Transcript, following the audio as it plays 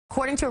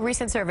According to a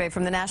recent survey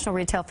from the National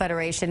Retail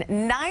Federation,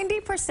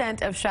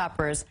 90% of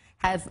shoppers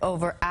have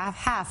over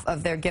half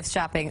of their gift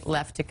shopping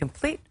left to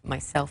complete,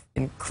 myself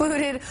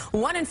included.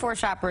 1 in 4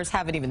 shoppers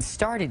haven't even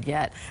started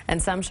yet,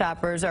 and some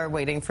shoppers are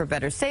waiting for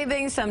better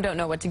savings. Some don't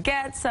know what to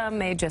get. Some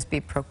may just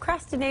be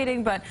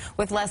procrastinating, but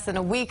with less than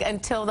a week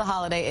until the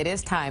holiday, it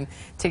is time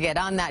to get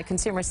on that.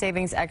 Consumer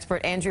savings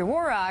expert Andrea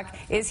Woroch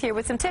is here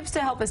with some tips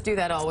to help us do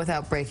that all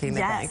without breaking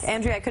the bank.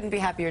 Andrea, I couldn't be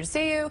happier to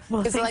see you,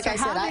 because like I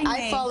said,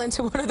 I fall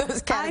into one of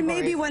those categories.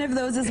 I may be one of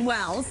those as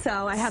well,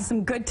 so I have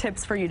some good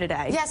tips for you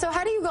today. Yeah, so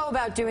how do you go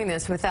about doing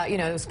this without,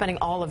 spending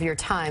all of your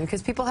time?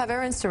 Because people have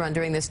errands to run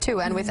during this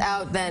too, and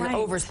without then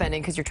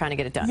overspending because you're trying to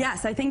get it done.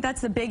 Yes, I think that's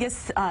the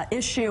biggest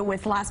issue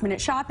with last-minute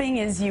shopping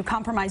is you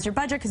compromise your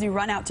budget because you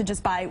run out to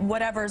just buy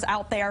whatever's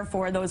out there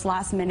for those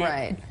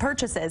last-minute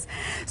purchases.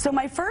 So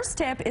my first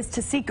tip is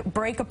to seek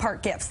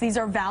break-apart gifts. These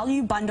are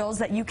value bundles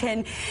that you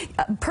can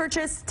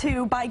purchase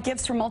to buy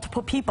gifts for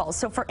multiple people.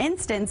 So for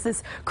instance,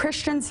 this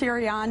Christian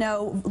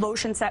Siriano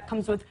lotion set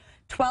comes with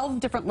 12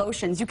 different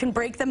lotions. You can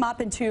break them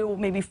up into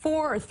maybe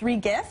 4 or 3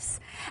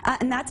 gifts,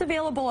 and that's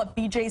available at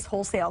BJ's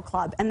Wholesale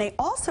Club. And they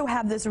also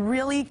have this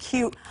really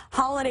cute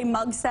holiday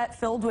mug set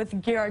filled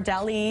with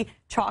Ghirardelli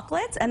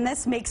chocolates, and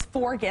this makes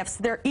 4 gifts.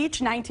 They're each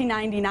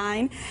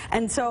 $19.99,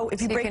 and so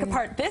if you break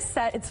apart this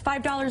set, it's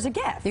 $5 a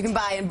gift. You can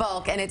buy in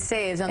bulk, and it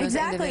saves on those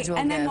individual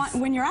and gifts.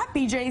 then when you're at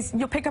BJ's,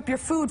 you'll pick up your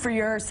food for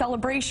your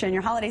celebration,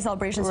 your holiday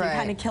celebration, so you're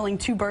kind of killing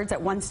 2 birds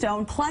at 1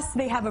 stone. Plus,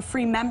 they have a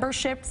free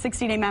membership,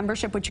 60-day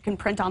membership, which you can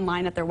print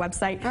online at their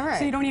website,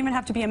 so you don't even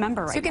have to be a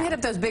member So you can hit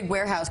up those big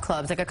warehouse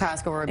clubs like a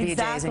Costco or a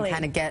BJ's and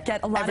kind of get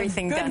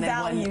everything done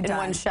in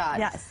one shot.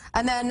 Yes.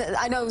 And then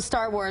I know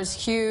Star Wars,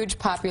 huge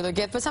popular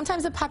gift, but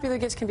sometimes the popular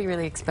gifts can be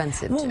really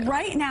expensive too. Well,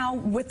 right now,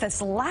 with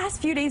this last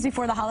few days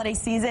before the holiday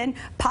season,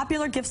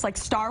 popular gifts like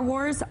Star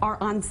Wars are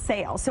on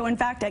sale. So in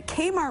fact, at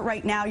Kmart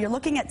right now, you're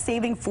looking at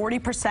saving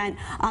 40%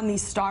 on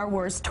these Star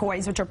Wars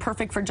toys, which are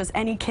perfect for just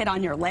any kid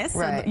on your list.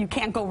 So you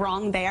can't go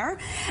wrong there.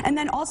 And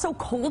then also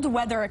cold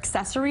weather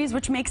accessories,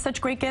 which make such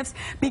great gifts.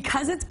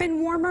 Because it's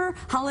been warmer,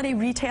 holiday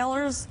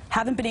retailers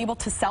haven't been able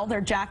to sell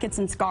their jackets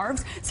and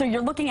scarves, so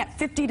you're looking at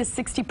 50 to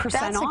 60% off.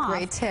 That's a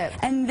great tip.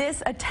 And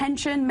this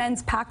Attention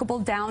men's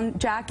packable down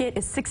jacket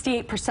is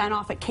 68%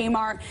 off at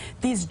Kmart.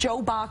 These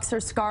Joe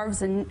Boxer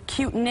scarves and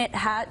cute knit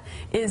hat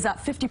is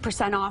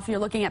 50% off. You're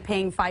looking at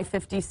paying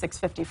 $5.50,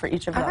 $6.50 for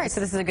each of those. All right,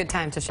 so this is a good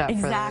time to shop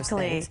for those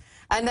things.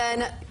 And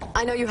then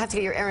I know you have to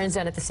get your errands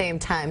done at the same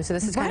time, so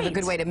this is kind of a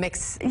good way to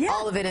mix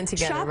all of it in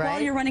together, Shop while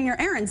you're running your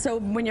errands. So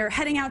when you're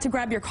heading out to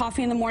grab your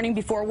coffee in the morning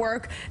before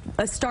work,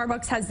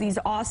 Starbucks has these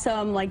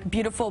awesome,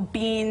 beautiful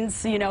beans,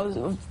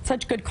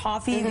 such good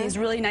coffee, these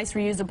really nice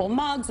reusable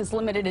mugs, this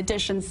limited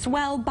edition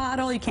Swell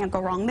bottle, you can't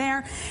go wrong there.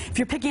 If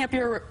you're picking up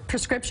your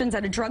prescriptions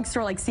at a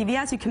drugstore like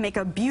CVS, you can make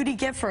a beauty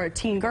gift for a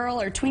teen girl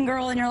or tween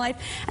girl in your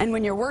life. And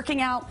when you're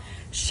working out,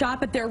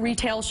 shop at their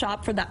retail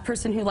shop for that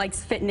person who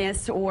likes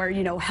fitness or,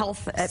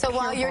 health at So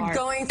while you're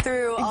going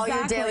through all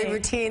your daily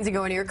routines and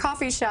going to your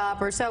coffee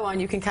shop or so on,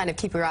 you can kind of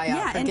keep your eye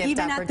out for gift opportunities. Yeah, and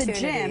even at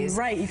the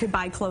gym, you could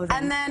buy clothing.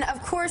 And then,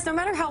 of course, no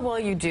matter how well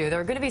you do,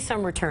 there are going to be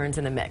some returns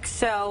in the mix.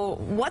 So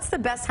what's the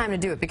best time to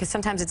do it? Because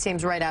sometimes it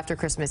seems right after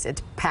Christmas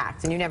it's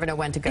packed and you never know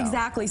when to go.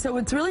 Exactly. So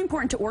it's really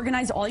important to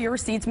organize all your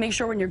receipts. Make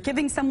sure when you're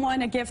giving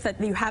someone a gift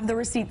that you have the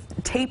receipt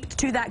taped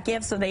to that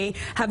gift so they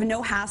have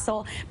no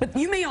hassle. But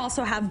you may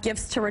also have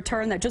gifts to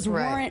return that just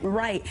weren't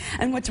right.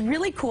 And what's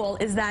really cool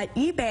is that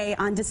eBay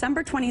on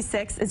December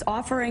 26th is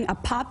offering a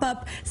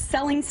pop-up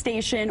selling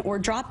station or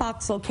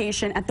drop-box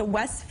location at the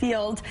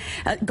Westfield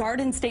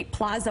Garden State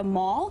Plaza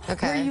Mall,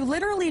 where you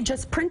literally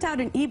just print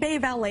out an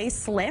eBay valet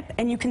slip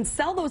and you can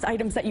sell those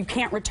items that you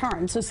can't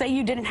return. So say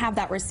you didn't have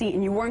that receipt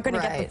and you weren't going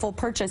to get the full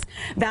purchase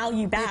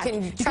value back. You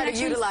can try to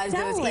utilize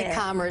those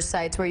e-commerce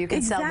sites where you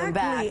can sell them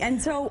back. And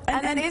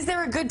then is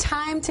there a good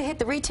time to hit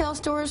the retail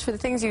stores for the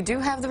things you do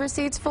have the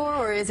receipts for,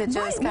 or is it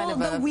just kind of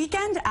the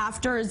weekend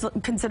after is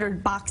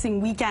considered Boxing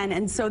Weekend,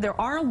 and so there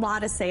are a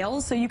lot of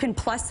sales, so you can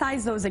plus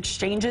size those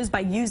exchanges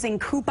by using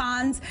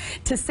coupons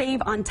to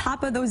save on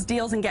top of those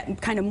deals and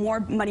get kind of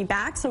more money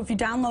back. So if you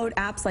download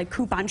apps like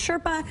Coupon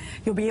Sherpa,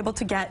 you'll be able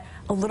to get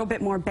a little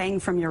bit more bang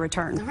from your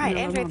return. All right,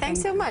 Andrea,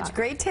 thanks so much.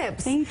 Great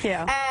tips. Thank you.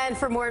 And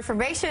for more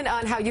information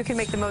on how you can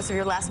make the most of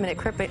your last-minute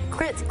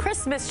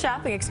Christmas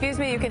shopping,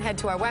 you can head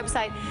to our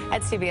website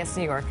at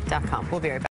cbsnewyork.com. We'll be right back.